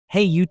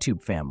Hey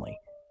YouTube family,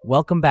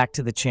 welcome back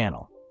to the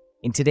channel.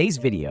 In today's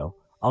video,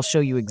 I'll show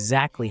you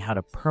exactly how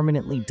to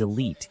permanently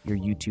delete your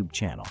YouTube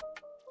channel.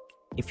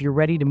 If you're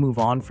ready to move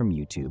on from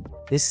YouTube,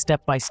 this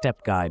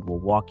step-by-step guide will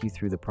walk you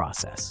through the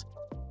process.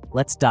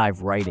 Let's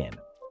dive right in.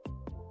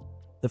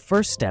 The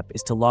first step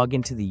is to log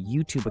into the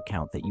YouTube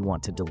account that you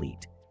want to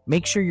delete.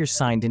 Make sure you're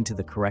signed into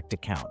the correct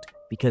account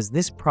because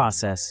this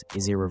process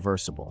is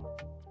irreversible.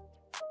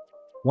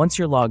 Once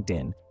you're logged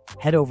in,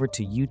 head over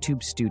to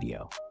YouTube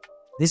Studio.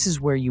 This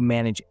is where you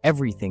manage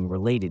everything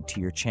related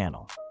to your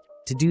channel.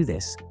 To do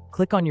this,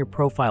 click on your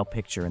profile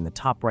picture in the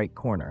top right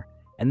corner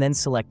and then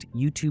select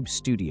YouTube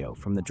Studio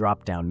from the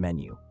drop-down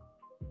menu.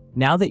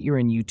 Now that you're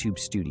in YouTube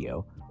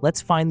Studio,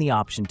 let's find the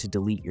option to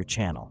delete your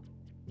channel.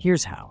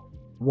 Here's how.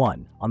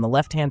 1. On the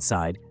left-hand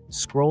side,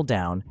 scroll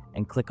down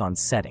and click on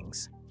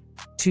Settings.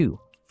 2.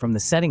 From the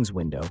Settings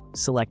window,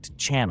 select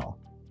Channel.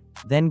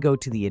 Then go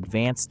to the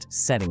Advanced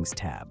Settings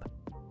tab.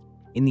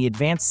 In the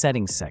Advanced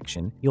Settings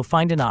section, you'll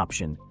find an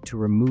option to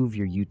remove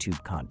your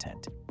YouTube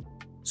content.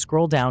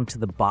 Scroll down to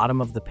the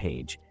bottom of the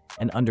page,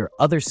 and under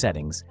Other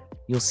Settings,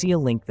 you'll see a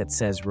link that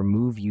says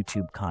Remove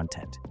YouTube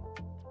Content.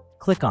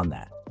 Click on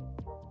that.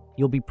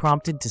 You'll be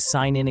prompted to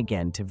sign in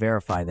again to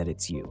verify that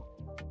it's you.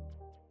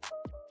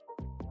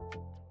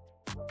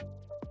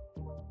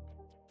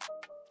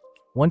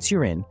 Once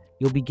you're in,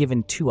 you'll be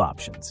given two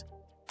options.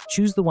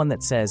 Choose the one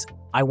that says,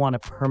 I want to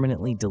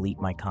permanently delete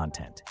my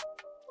content.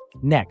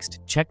 Next,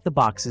 check the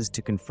boxes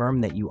to confirm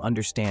that you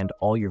understand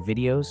all your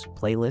videos,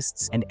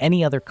 playlists, and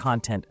any other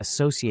content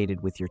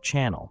associated with your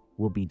channel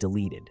will be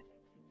deleted.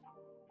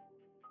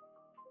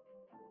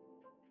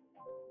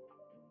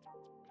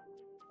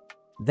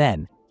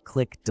 Then,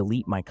 click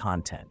Delete My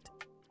Content.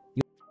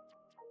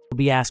 You'll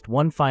be asked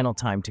one final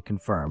time to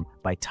confirm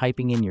by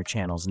typing in your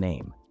channel's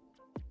name.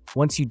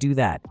 Once you do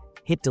that,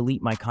 hit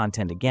Delete My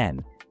Content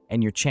again,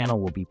 and your channel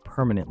will be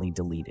permanently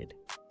deleted.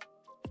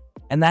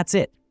 And that's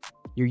it.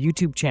 Your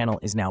YouTube channel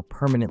is now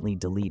permanently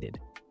deleted.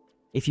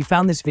 If you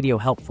found this video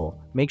helpful,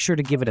 make sure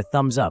to give it a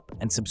thumbs up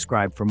and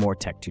subscribe for more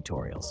tech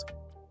tutorials.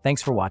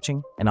 Thanks for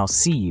watching, and I'll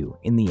see you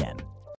in the end.